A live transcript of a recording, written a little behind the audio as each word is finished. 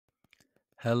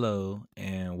Hello,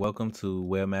 and welcome to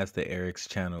Webmaster Eric's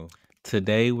channel.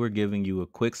 Today, we're giving you a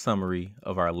quick summary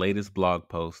of our latest blog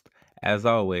post. As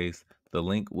always, the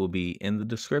link will be in the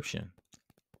description.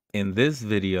 In this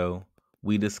video,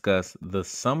 we discuss the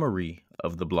summary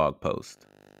of the blog post.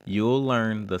 You'll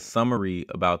learn the summary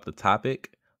about the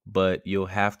topic, but you'll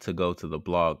have to go to the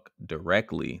blog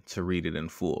directly to read it in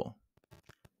full.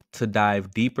 To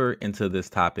dive deeper into this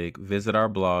topic, visit our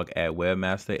blog at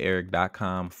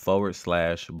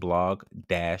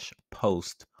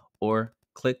webmastereric.com/blog-post or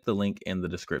click the link in the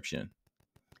description.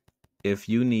 If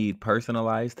you need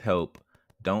personalized help,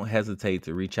 don't hesitate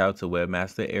to reach out to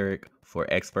Webmaster Eric for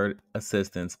expert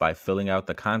assistance by filling out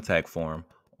the contact form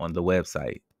on the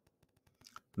website.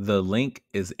 The link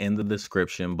is in the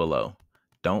description below.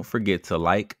 Don't forget to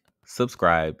like,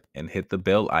 subscribe, and hit the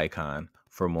bell icon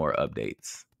for more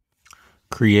updates.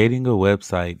 Creating a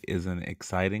website is an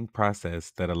exciting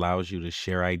process that allows you to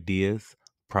share ideas,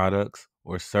 products,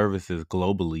 or services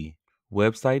globally.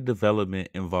 Website development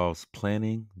involves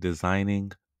planning,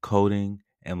 designing, coding,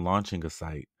 and launching a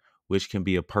site, which can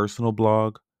be a personal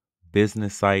blog,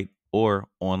 business site, or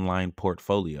online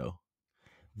portfolio.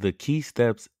 The key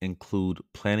steps include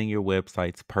planning your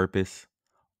website's purpose,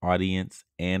 audience,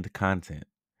 and content,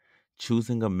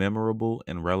 choosing a memorable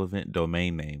and relevant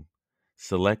domain name,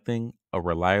 selecting a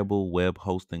reliable web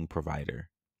hosting provider,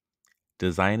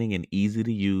 designing an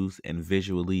easy-to-use and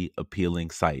visually appealing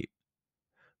site,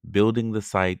 building the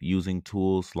site using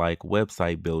tools like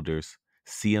website builders,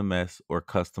 CMS, or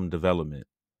custom development,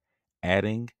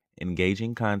 adding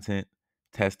engaging content,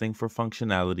 testing for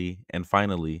functionality, and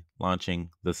finally, launching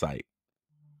the site.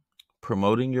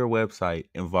 Promoting your website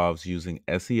involves using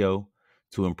SEO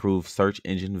to improve search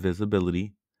engine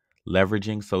visibility,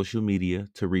 leveraging social media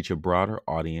to reach a broader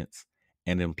audience,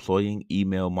 and employing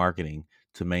email marketing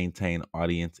to maintain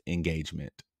audience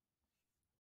engagement.